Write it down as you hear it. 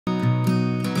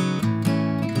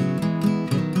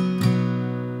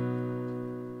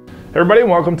Hey everybody, and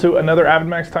welcome to another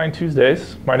AvidMax Tying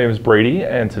Tuesdays. My name is Brady,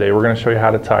 and today we're going to show you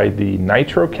how to tie the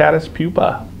Nitro Caddis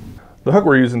Pupa. The hook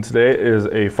we're using today is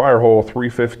a Firehole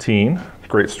 315,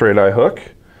 great straight eye hook.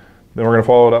 Then we're going to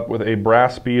follow it up with a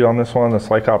brass bead on this one, the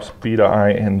Slycop speed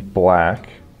eye in black.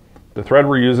 The thread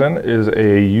we're using is a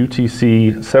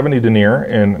UTC 70 denier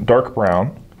in dark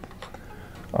brown.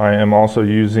 I am also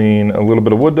using a little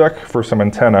bit of wood duck for some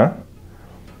antenna.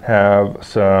 Have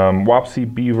some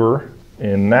Wapsi beaver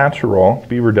in natural,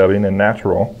 beaver dubbing in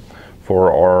natural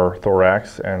for our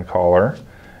thorax and collar.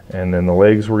 And then the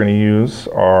legs we're going to use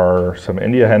are some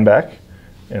India henback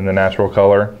in the natural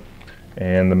color.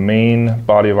 And the main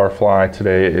body of our fly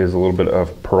today is a little bit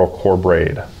of pearl core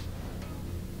braid.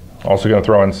 Also going to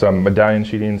throw in some medallion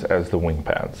sheetings as the wing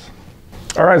pads.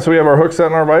 All right, so we have our hook set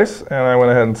in our vise, and I went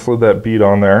ahead and slid that bead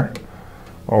on there.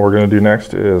 All we're going to do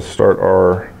next is start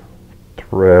our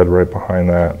thread right behind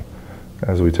that,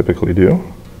 as we typically do.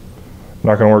 I'm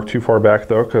not going to work too far back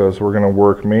though, because we're going to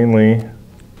work mainly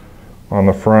on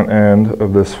the front end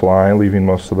of this fly, leaving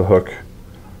most of the hook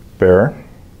bare.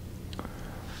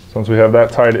 So once we have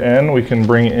that tied in, we can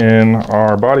bring in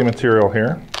our body material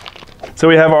here. So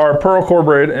we have our pearl core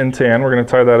braid in tan. We're going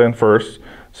to tie that in first.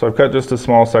 So I've cut just a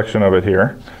small section of it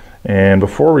here. And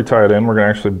before we tie it in, we're going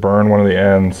to actually burn one of the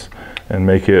ends and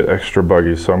make it extra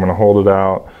buggy. So I'm going to hold it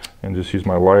out and just use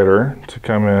my lighter to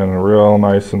come in real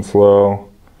nice and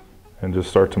slow and just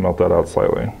start to melt that out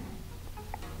slightly.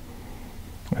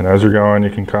 And as you're going, you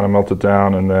can kind of melt it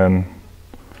down and then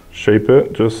shape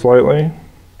it just slightly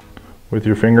with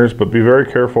your fingers, but be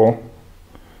very careful.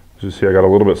 As you see, I got a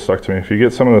little bit stuck to me. If you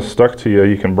get some of this stuck to you,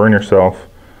 you can burn yourself.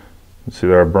 You see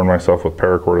there, I've burned myself with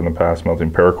paracord in the past, melting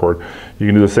paracord. You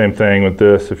can do the same thing with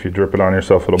this. If you drip it on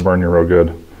yourself, it'll burn you real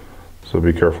good. So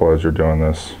be careful as you're doing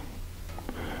this.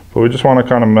 But we just want to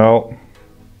kind of melt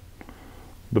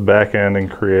the back end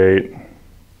and create,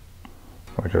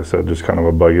 like I said, just kind of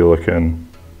a buggy looking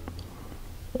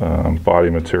body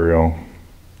material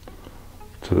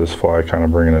to this fly, kind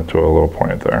of bringing it to a little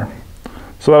point there.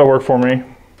 So that'll work for me.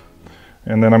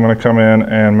 And then I'm going to come in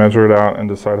and measure it out and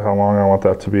decide how long I want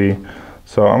that to be.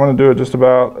 So I'm going to do it just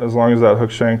about as long as that hook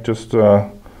shank, just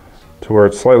to where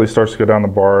it slightly starts to go down the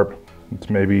barb. It's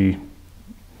maybe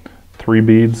 3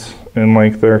 beads in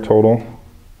length there total,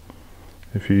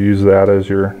 if you use that as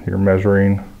your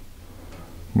measuring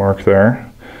mark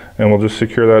there. And we'll just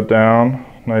secure that down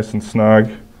nice and snug,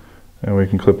 and we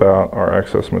can clip out our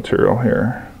excess material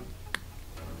here.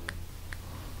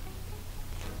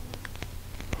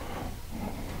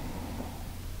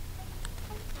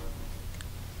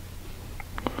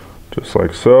 Just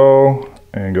like so,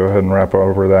 and go ahead and wrap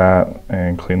over that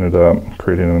and clean it up,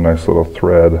 creating a nice little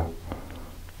thread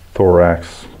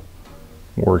thorax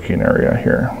working area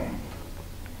here.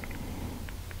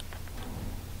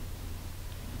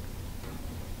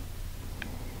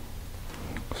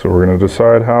 So we're going to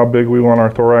decide how big we want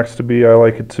our thorax to be. I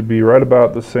like it to be right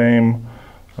about the same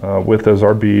width as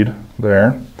our bead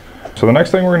there. So the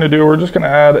next thing we're going to do, we're just going to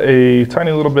add a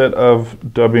tiny little bit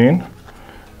of dubbing.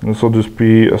 And this will just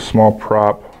be a small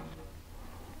prop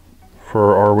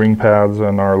for our wing pads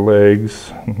and our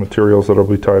legs, materials that will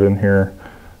be tied in here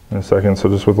in a second. So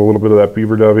just with a little bit of that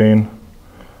beaver dubbing,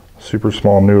 super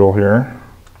small noodle here,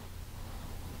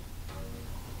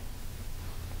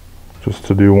 just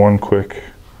to do one quick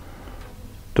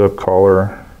dub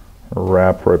collar or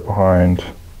wrap right behind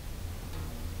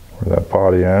where that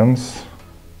body ends.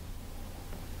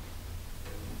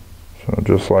 So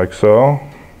just like so.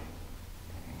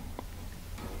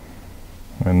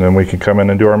 And then we can come in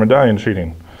and do our medallion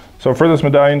sheeting. So for this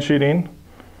medallion sheeting,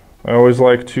 I always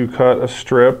like to cut a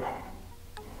strip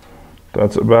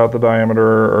that's about the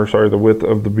diameter, or sorry, the width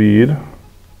of the bead.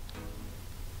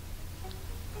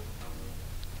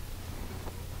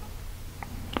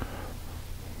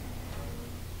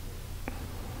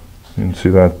 You can see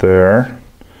that there.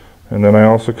 And then I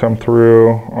also come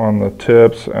through on the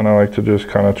tips, and I like to just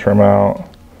kind of trim out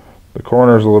the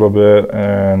corners a little bit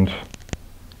and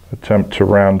attempt to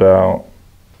round out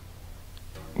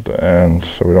the end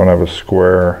so we don't have a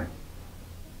square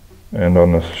end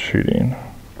on this sheeting.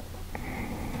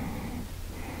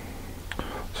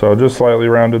 So just slightly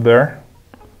rounded there,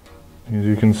 as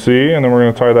you can see, and then we're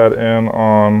going to tie that in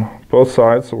on both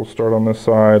sides. So we'll start on this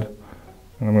side,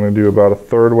 and I'm going to do about a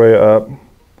third way up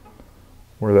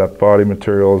where that body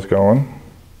material is going.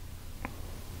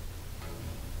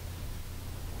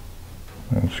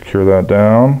 And secure that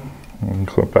down and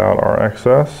clip out our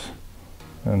excess,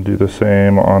 and do the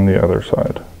same on the other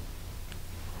side.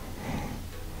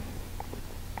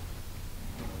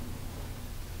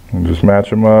 And just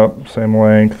match them up, same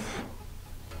length,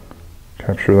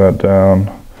 Capture that down,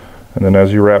 and then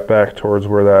as you wrap back towards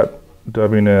where that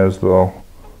dubbing is, they'll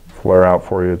flare out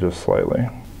for you just slightly.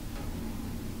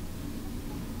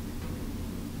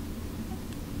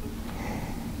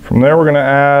 From there, we're going to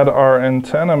add our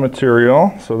antenna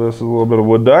material. So this is a little bit of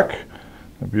wood duck,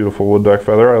 a beautiful wood duck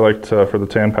feather. I like to, for the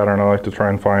tan pattern, I like to try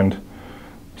and find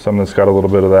some that's got a little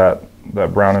bit of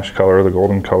that brownish color, the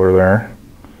golden color there.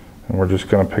 And we're just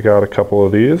going to pick out a couple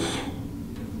of these.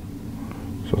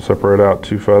 So separate out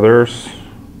 2 feathers,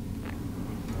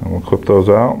 and we'll clip those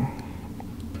out.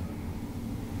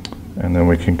 And then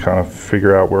we can kind of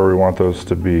figure out where we want those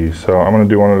to be. So I'm going to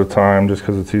do one at a time just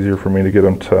because it's easier for me to get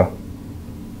them to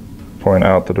point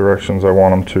out the directions I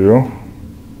want them to.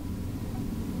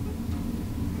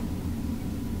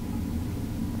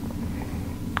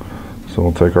 So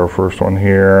we'll take our first one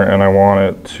here, and I want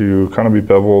it to kind of be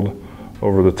beveled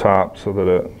over the top so that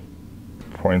it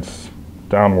points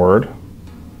downward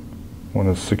when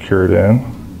it's secured in.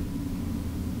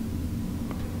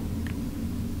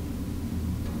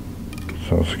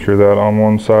 So secure that on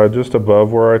one side just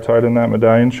above where I tied in that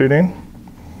medallion sheeting.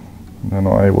 And then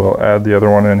I will add the other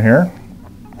one in here.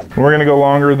 We're going to go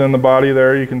longer than the body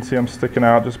there. You can see I'm sticking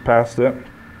out just past it.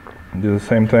 Do the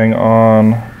same thing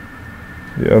on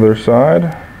the other side.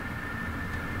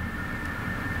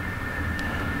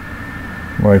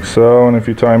 Like so, and if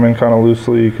you tie them in kind of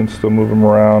loosely, you can still move them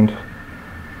around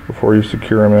before you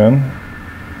secure them in.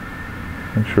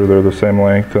 Make sure they're the same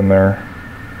length and they're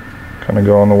kind of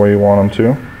going the way you want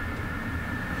them to.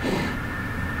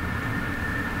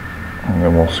 And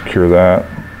then we'll secure that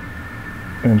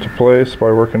into place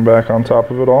by working back on top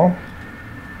of it all.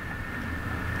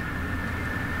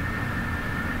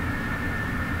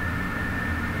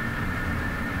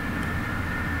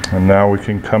 And now we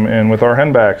can come in with our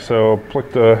henback. So pluck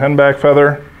the henback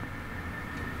feather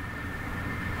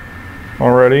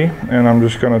already, and I'm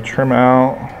just going to trim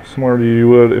out, similar to you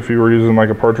would if you were using like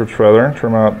a partridge feather,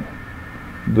 trim out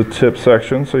the tip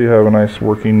section so you have a nice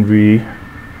working V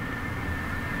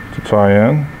to tie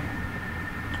in,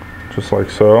 just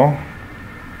like so.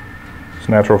 This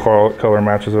natural color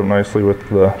matches up nicely with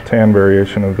the tan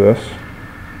variation of this.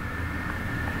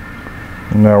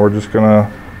 And now we're just going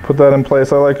to put that in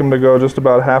place. I like them to go just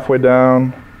about halfway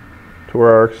down to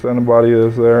where our extended body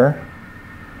is there.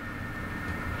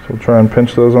 So we'll try and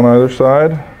pinch those on either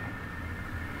side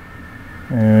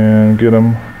and get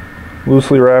them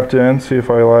loosely wrapped in. See if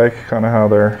I like kind of how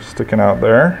they're sticking out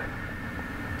there.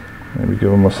 Maybe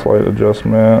give them a slight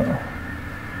adjustment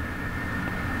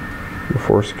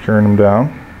before securing them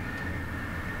down.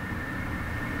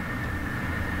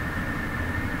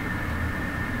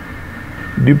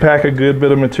 You do pack a good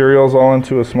bit of materials all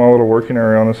into a small little working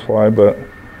area on this fly, but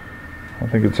I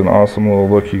think it's an awesome little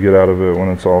look you get out of it when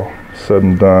it's all said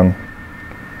and done.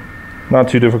 Not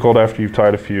too difficult after you've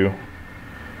tied a few,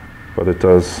 but it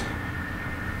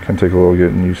can take a little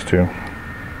getting used to.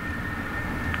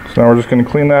 So now we're just going to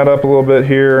clean that up a little bit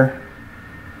here.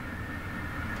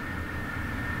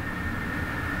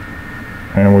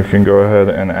 And we can go ahead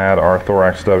and add our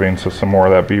thorax dubbing, so some more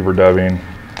of that beaver dubbing.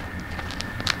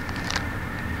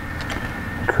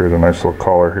 Create a nice little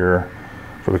collar here.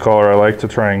 For the collar, I like to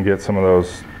try and get some of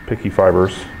those picky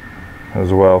fibers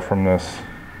as well from this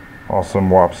awesome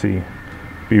Wapsi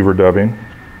beaver dubbing.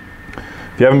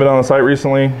 If you haven't been on the site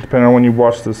recently, depending on when you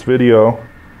watched this video,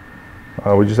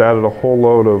 we just added a whole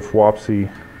load of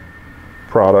Wapsi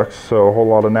products. So a whole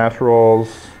lot of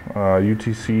naturals,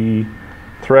 UTC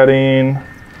threading,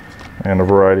 and a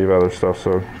variety of other stuff.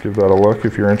 So give that a look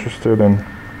if you're interested in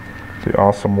the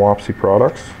awesome Wapsi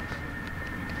products.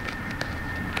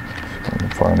 So I'm going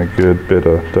to find a good bit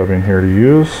of dubbing here to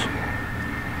use.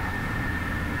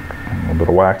 A little bit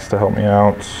of wax to help me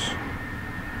out.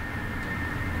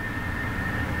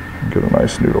 And get a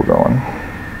nice noodle going.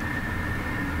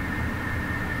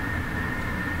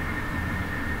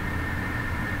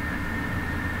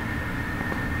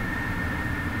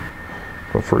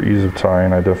 But for ease of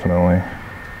tying, I definitely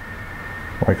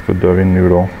like the dubbing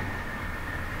noodle.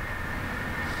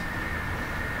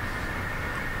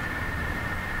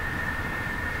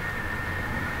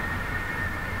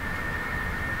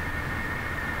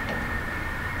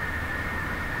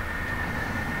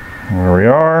 There we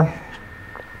are.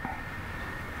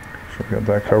 So we got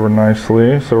that covered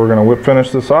nicely. So we're going to whip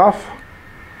finish this off.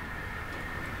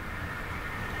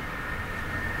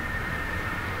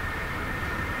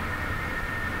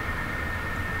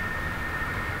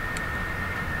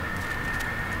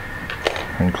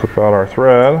 And clip out our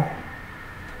thread.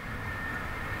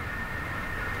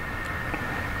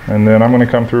 And then I'm going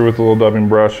to come through with a little dubbing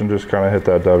brush and just kind of hit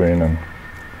that dubbing and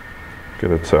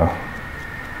get it to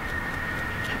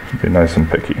Be nice and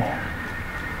picky.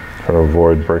 Try to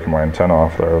avoid breaking my antenna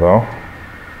off there though.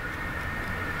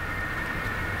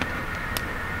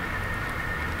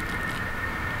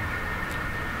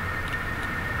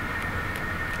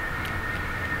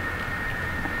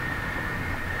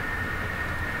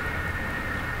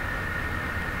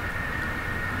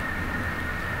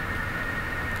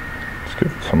 Let's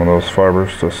get some of those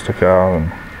fibers to stick out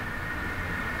and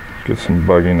get some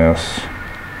bugginess.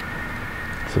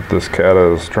 As if this cat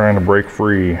is trying to break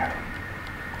free.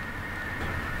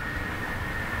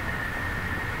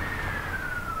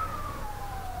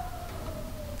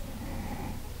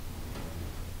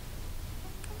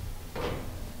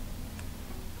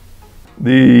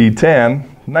 The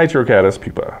tan Nitro Caddis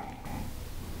Pupa.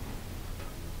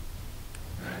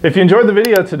 If you enjoyed the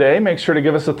video today, make sure to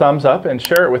give us a thumbs up and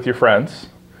share it with your friends.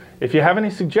 If you have any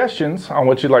suggestions on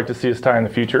what you'd like to see us tie in the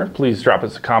future, please drop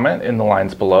us a comment in the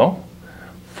lines below.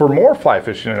 For more fly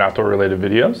fishing and outdoor related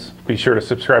videos, be sure to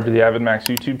subscribe to the AvidMax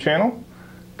YouTube channel.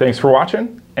 Thanks for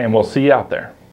watching, and we'll see you out there.